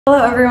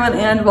Hello everyone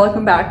and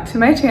welcome back to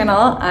my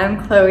channel.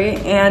 I'm Chloe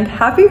and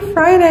happy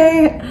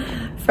Friday!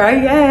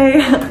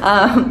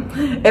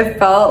 It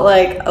felt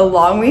like a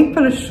long week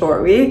but a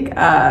short week,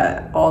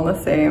 all in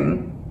the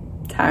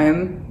same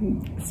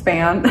time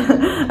span.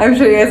 I'm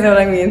sure you guys know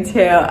what I mean too.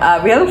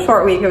 We had a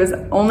short week. It was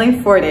only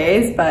 4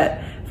 days,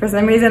 but for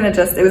some reason it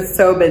was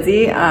so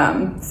busy.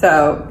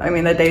 So I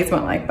mean the days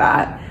went like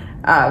that,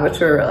 which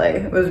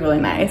was really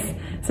nice.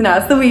 So now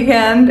it's the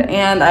weekend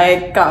and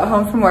I got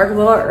home from work a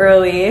little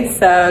early,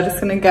 so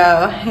just gonna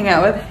go hang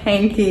out with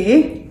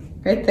Hanky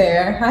right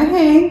there. Hi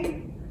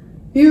Hank,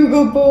 you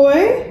good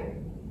boy?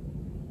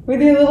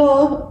 With your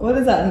little, what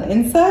is that, an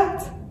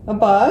insect? A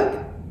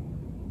bug?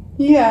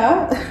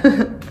 Yeah.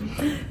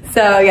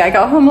 So yeah, I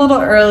got home a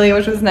little early,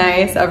 which was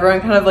nice.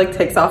 Everyone kind of like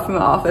takes off from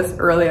the office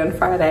early on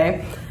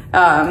Friday.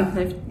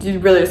 You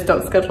really just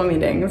don't schedule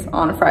meetings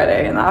on a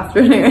Friday in the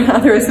afternoon,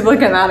 otherwise people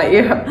get mad at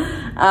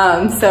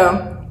you.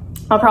 So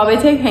I'll probably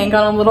take Hank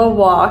on a little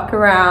walk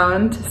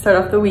around to start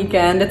off the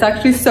weekend. It's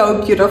actually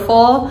so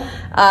beautiful,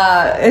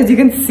 as you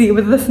can see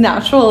with this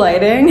natural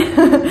lighting.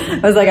 I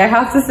was like, I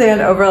have to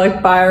stand over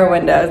like by our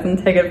windows and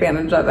take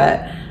advantage of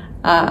it.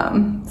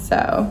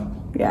 So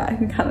yeah, you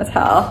can kind of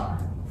tell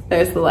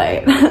there's the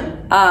light.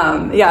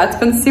 Yeah, it's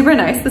been super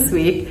nice this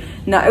week.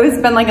 No,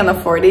 it's been like in the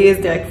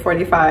 40s, like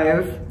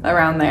 45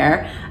 around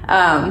there.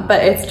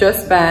 But it's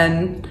just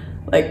been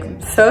like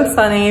so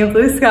sunny,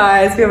 blue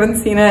skies. We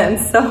haven't seen it in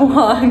so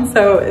long,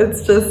 so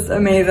it's just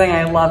amazing.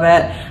 I love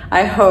it.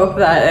 I hope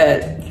that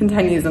it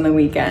continues on the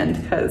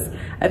weekend because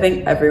I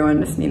think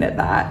everyone just needed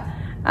that.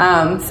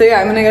 So yeah,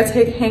 I'm gonna go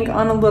take Hank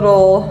on a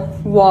little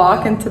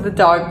walk into the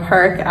dog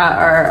park at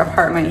our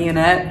apartment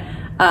unit,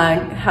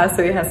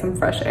 so he has some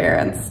fresh air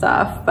and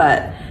stuff.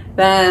 But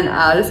then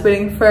just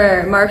waiting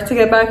for Mark to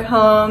get back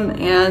home,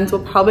 and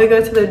we'll probably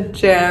go to the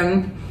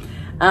gym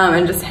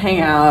and just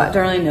hang out.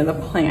 Don't really know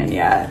the plan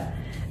yet.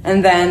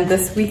 And then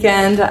this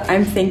weekend,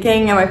 I'm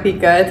thinking it might be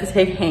good to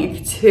take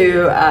Hank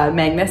to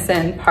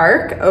Magnuson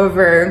Park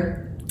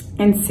over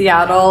in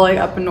Seattle, like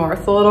up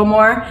north a little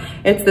more.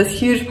 It's this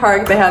huge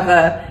park. They have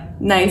a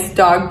nice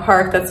dog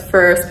park that's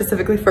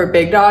specifically for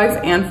big dogs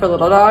and for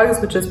little dogs,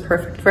 which is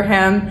perfect for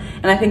him.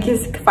 And I think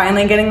he's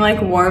finally getting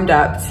like warmed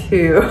up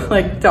to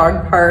like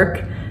dog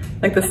park,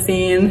 like the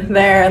scene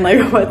there and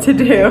like what to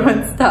do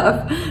and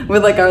stuff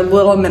with like our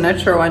little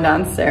miniature one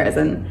downstairs.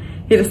 And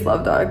he just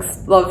loves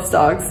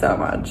dogs so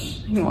much.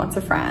 He wants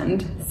a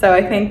friend. So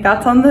I think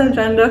that's on the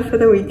agenda for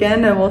the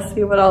weekend and we'll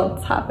see what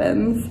else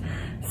happens.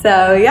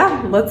 So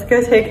yeah, let's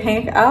go take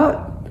Hank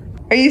out.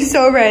 Are you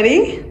so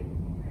ready?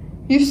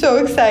 You so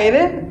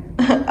excited?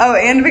 Oh,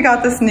 and we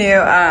got this new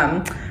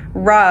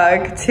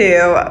rug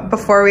too.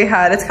 Before we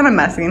had, it's kind of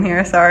messy in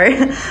here, sorry.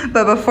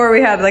 But before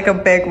we had like a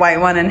big white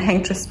one and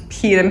Hank just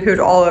peed and pooed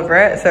all over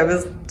it. So it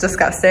was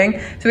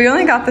disgusting. So we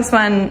only got this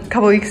one a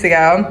couple weeks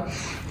ago.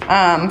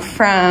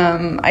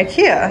 From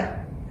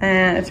IKEA,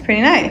 and it's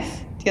pretty nice.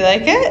 Do you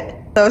like it?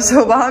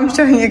 So while I'm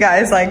showing you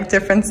guys like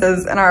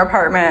differences in our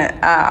apartment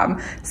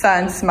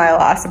since my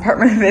last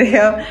apartment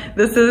video,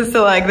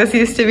 this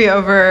used to be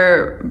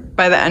over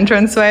by the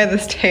entranceway,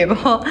 this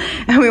table,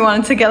 and we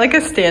wanted to get like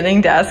a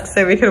standing desk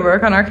so we could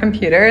work on our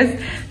computers.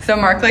 So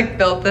Mark like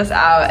built this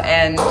out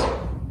and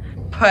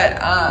put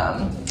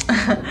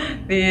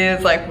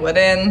these like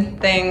wooden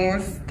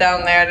things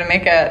down there to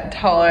make it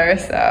taller.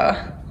 So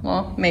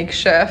well,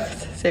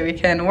 makeshift so we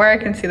can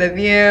work and see the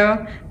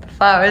view, the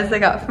flowers I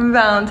got from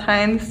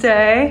Valentine's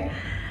Day.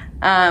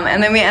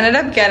 And then we ended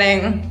up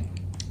getting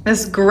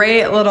this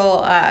great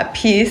little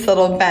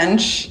little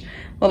bench,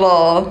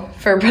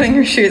 for putting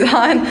your shoes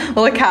on,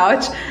 little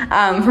couch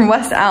from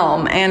West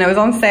Elm. And it was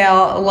on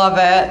sale, love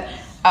it.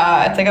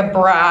 It's like a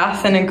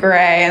brass and a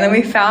gray. And then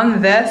we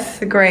found this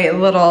great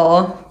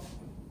little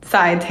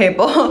side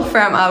table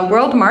from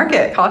World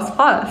Market, Cost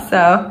Plus.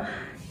 So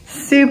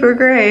super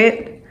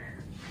great.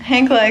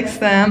 Hank likes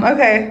them.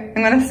 Okay,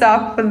 I'm gonna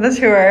stop with the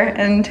tour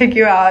and take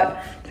you out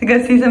to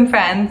go see some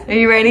friends. Are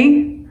you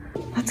ready?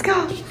 Let's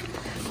go.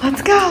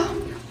 Let's go.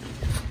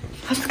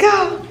 Let's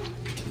go.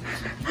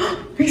 Are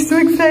you so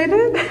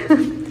excited?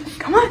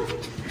 Come on.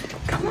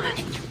 Come on.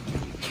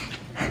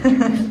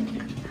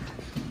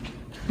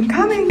 I'm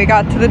coming. We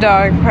got to the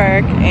dog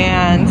park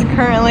and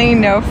currently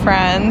no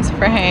friends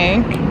for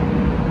Hank.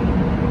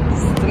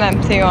 Just an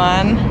empty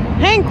one.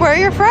 Hank, where are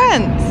your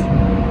friends?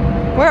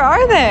 Where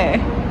are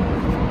they?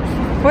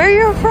 Where are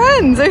your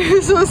friends? Are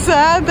you so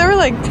sad? There were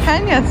like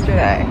 10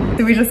 yesterday.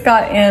 So we just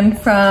got in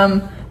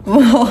from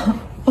the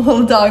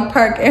little dog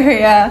park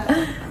area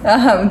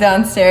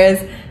downstairs.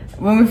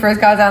 When we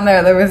first got down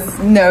there, there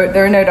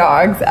were no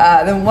dogs.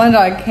 Then one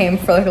dog came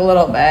for like a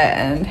little bit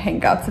and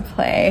Hank got to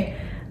play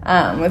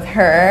with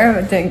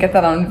her. Didn't get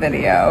that on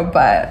video,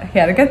 but he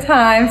had a good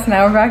time. So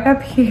now we're back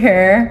up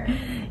here.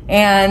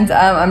 And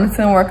I'm just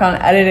gonna work on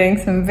editing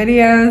some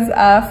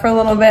videos for a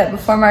little bit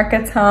before Mark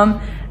gets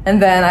home. And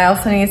then I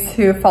also need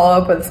to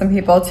follow up with some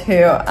people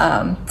too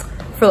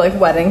for like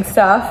wedding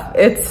stuff.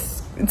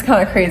 It's it's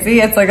kind of crazy.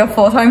 It's like a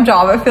full-time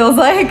job, it feels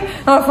like.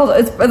 Not a full,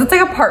 it's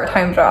like a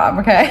part-time job,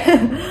 okay?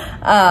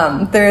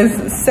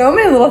 There's so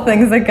many little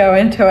things that go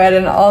into it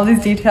and all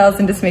these details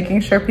and just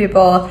making sure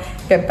people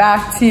get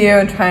back to you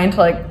and trying to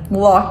like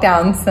lock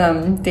down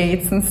some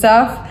dates and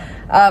stuff.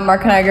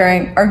 Mark and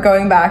I are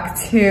going back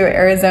to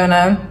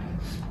Arizona.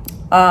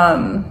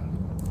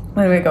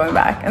 When are we going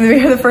back?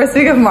 And the first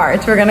week of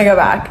March, we're gonna go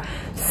back.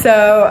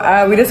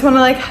 So we just want to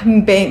like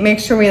make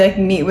sure we like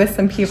meet with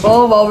some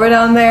people while we're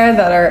down there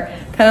that are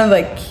kind of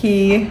like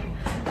key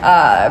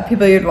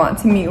people you'd want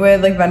to meet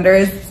with, like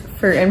vendors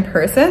for in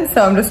person.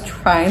 So I'm just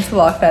trying to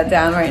lock that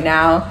down right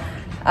now,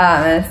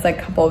 and it's like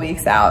a couple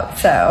weeks out.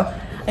 So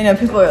I know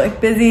people are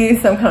like busy,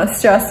 so I'm kind of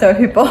stressed out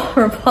people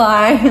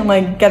reply and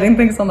like getting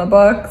things on the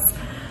books,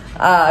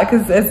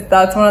 because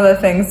that's one of the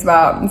things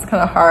about it's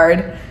kind of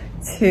hard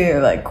to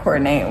like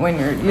coordinate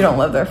when you don't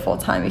live there full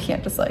time. You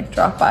can't just like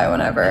drop by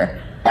whenever.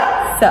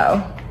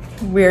 So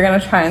we're gonna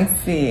try and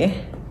see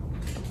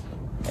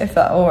if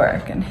that will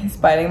work. And he's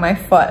biting my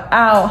foot.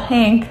 Ow,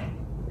 Hank.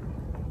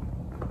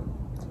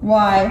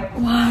 Why?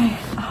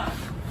 Oh.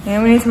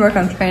 And we need to work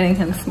on training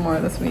him some more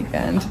this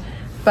weekend.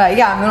 But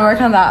yeah, I'm gonna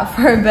work on that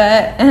for a bit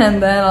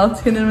and then I'll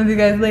tune in with you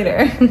guys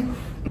later.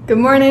 Good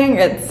morning,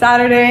 it's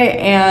Saturday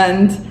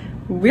and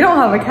we don't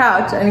have a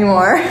couch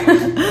anymore.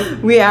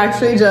 We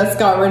actually just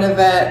got rid of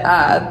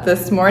it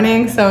this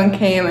morning. Someone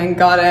came and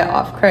got it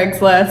off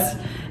Craigslist.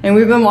 And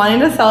we've been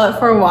wanting to sell it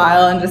for a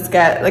while and just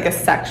get like a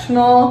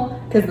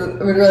sectional, because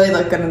it would really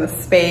look good in the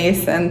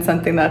space, and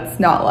something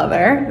that's not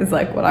leather is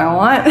like what I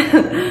want.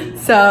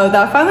 So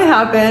that finally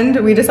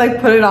happened. We just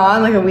like put it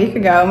on like a week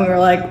ago and we were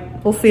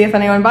like, we'll see if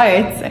anyone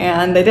bites,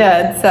 and they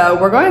did. So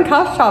we're going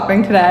couch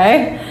shopping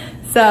today.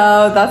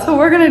 So that's what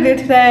we're gonna do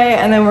today.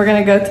 And then we're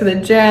gonna go to the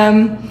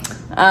gym.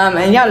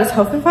 And yeah, just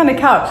hopefully find a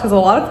couch, because a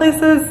lot of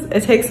places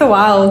it takes a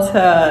while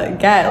to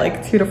get,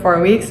 like 2 to 4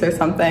 weeks or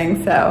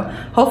something. So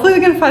hopefully we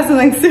can find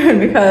something soon,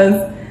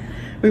 because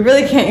we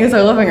really can't use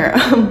our living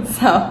room.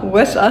 So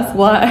wish us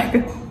luck.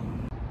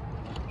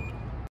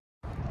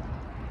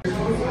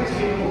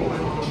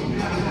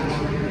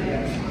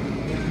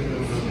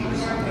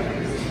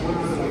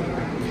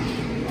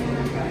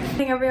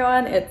 Hey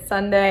everyone, it's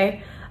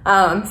Sunday.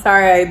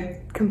 Sorry I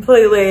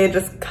completely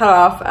just cut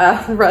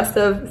off the rest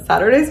of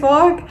Saturday's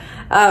vlog.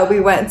 We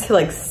went to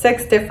like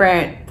 6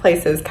 different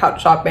places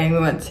couch shopping. We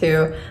went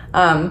to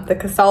the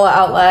Casella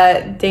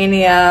outlet,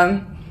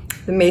 Dania,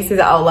 the Macy's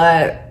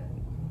outlet,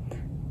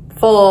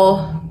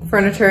 full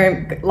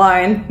furniture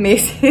line,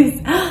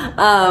 Macy's.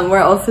 Where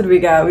else did we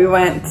go? We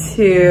went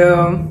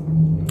to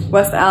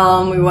West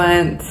Elm. We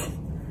went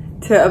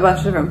to a bunch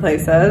of different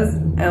places.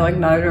 And like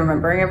not even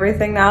remembering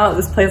everything now.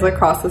 This place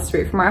across the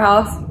street from our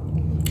house.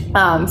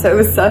 So it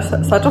was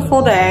such a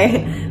full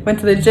day. Went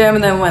to the gym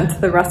and then went to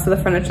the rest of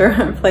the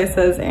furniture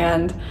places,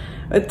 and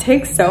it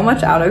takes so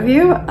much out of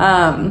you.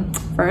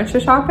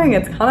 Furniture shopping,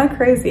 it's kind of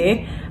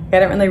crazy. I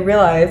didn't really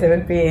realize it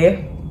would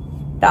be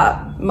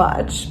that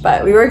much,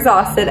 but we were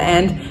exhausted,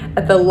 and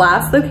at the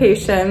last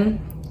location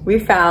we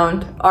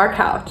found our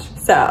couch.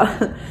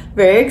 So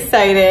very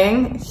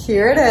exciting.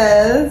 Here it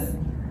is.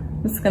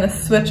 I'm just gonna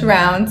switch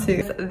around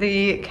to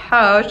the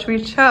couch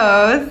we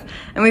chose,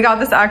 and we got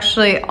this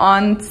actually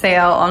on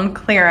sale, on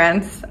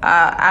clearance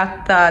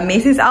at the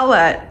Macy's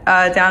outlet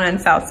down in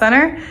South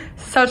Center.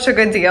 Such a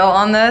good deal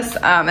on this,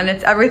 and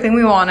it's everything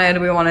we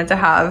wanted. We wanted to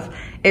have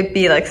it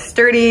be like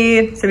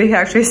sturdy so we could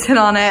actually sit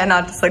on it and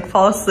not just like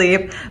fall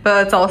asleep,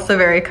 but it's also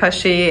very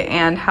cushy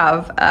and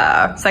have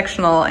a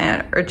sectional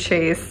or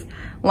chase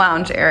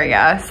lounge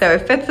area. So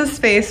it fits the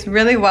space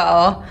really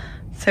well.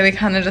 So we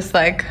kind of just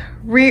like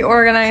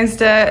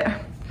reorganized it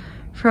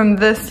from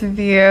this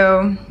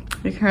view.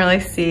 You can really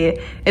see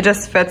it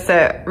just fits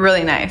it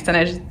really nice, and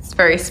it's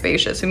very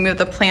spacious. We moved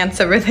the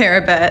plants over there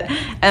a bit,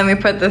 and we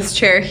put this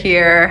chair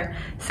here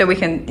so you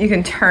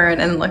can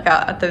turn and look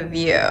out at the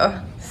view.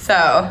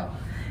 So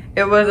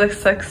it was a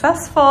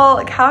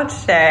successful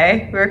couch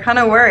day. We were kind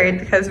of worried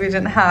because we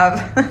didn't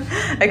have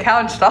a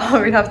couch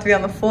stall. We'd have to be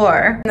on the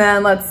floor. And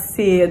then let's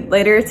see,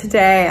 later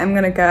today I'm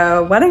gonna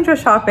go wedding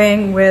dress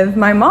shopping with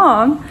my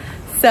mom.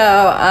 So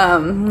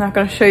I'm not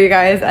gonna show you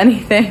guys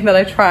anything that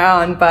I try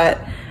on, but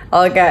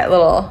I'll get a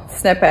little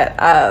snippet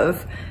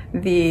of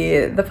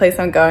the place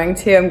I'm going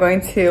to. I'm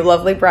going to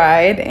Lovely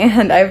Bride,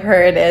 and I've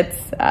heard it's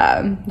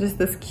just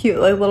this cute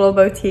like little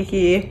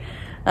boutique-y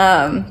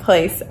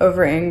place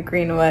over in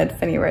Greenwood,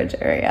 Finney Ridge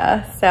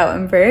area. So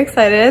I'm very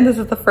excited. This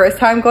is the first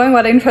time going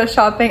wedding dress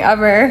shopping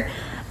ever.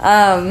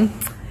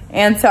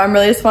 And so I'm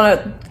really just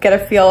want to get a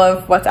feel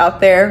of what's out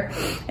there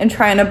and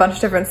try on a bunch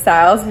of different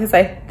styles, because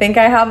I think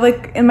I have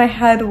like in my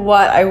head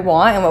what I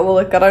want and what will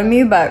look good on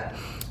me, but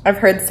I've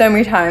heard so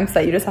many times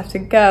that you just have to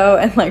go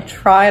and like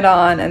try it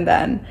on, and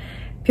then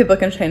people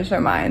can change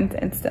their mind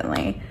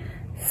instantly.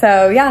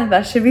 So yeah,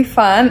 that should be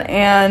fun,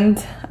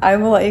 and I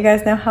will let you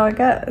guys know how it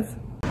goes.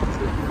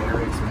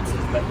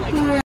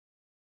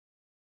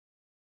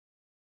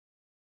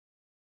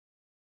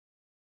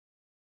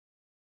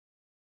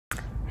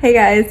 Hey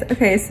guys,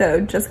 okay,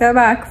 so just got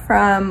back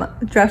from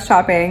dress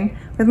shopping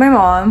with my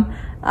mom.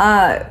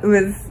 It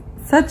was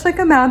such like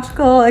a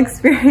magical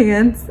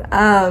experience.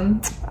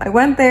 I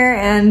went there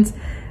and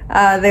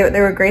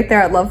they were great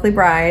there at Lovely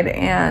Bride,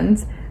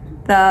 and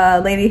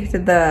the lady who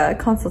did the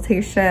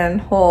consultation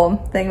whole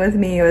thing with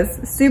me was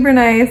super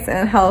nice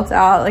and helped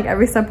out like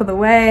every step of the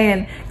way,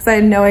 and because I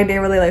had no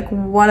idea really like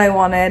what I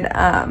wanted.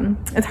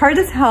 It's hard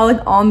to tell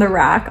like on the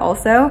rack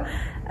also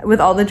with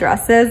all the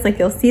dresses, like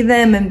you'll see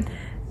them and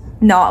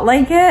not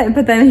like it,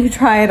 but then you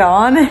try it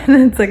on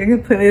and it's like a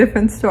completely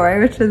different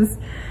story, which is,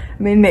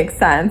 I mean, makes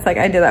sense. Like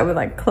I do that with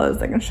like clothes,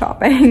 like in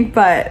shopping,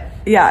 but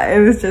yeah, it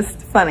was just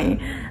funny.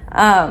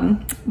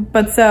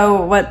 But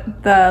so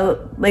what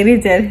the lady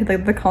did,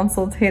 like the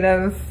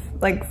consultative,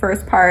 like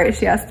first part,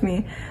 she asked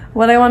me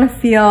what I want to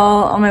feel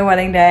on my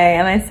wedding day,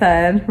 and I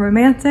said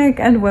romantic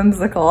and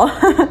whimsical.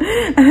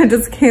 And it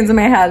just came to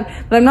my head,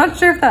 but I'm not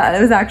sure if that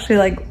was actually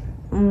like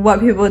what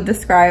people would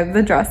describe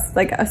the dress,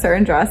 like a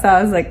certain dress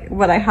as, like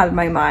what I had in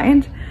my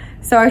mind.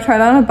 So I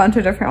tried on a bunch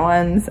of different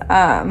ones,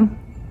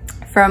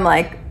 from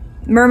like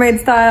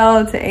mermaid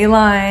style to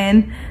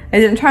A-line. I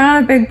didn't try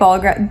on a big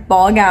ball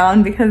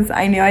gown because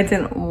I knew I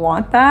didn't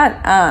want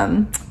that.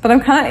 But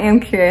I'm kind of am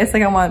curious,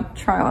 like I want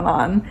to try one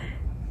on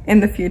in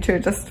the future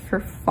just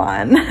for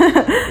fun.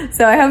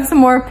 So I have some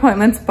more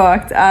appointments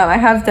booked. I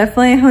have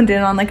definitely honed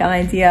in on like an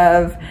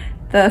idea of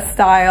the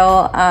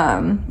style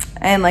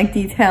and like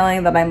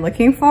detailing that I'm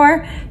looking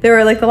for. There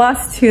were like the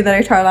last two that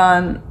I tried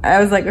on,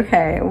 I was like,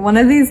 okay, one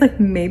of these like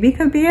maybe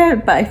could be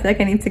it, but I feel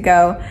like I need to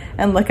go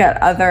and look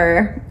at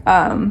other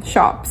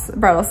shops,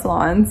 bridal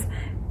salons,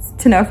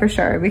 to know for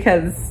sure,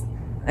 because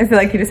I feel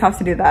like you just have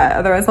to do that.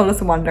 Otherwise I'll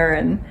just wonder,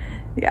 and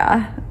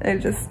yeah, I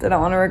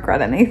don't want to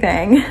regret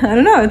anything. I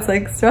don't know, it's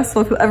like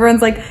stressful.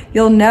 Everyone's like,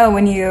 you'll know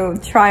when you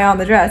try on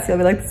the dress, you'll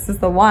be like, this is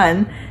the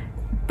one.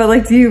 But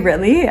like, do you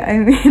really? I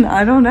mean,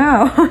 I don't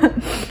know.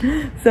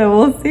 So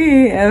we'll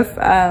see if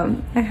I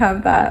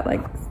have that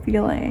like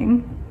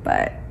feeling.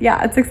 But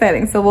yeah, it's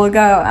exciting. So we'll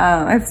go,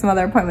 I have some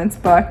other appointments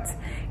booked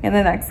in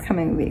the next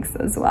coming weeks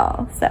as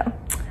well. So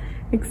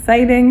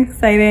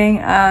exciting.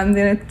 I'm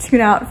gonna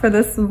tune out for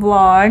this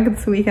vlog,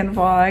 this weekend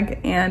vlog,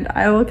 and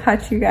I will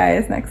catch you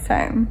guys next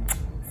time.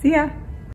 See ya.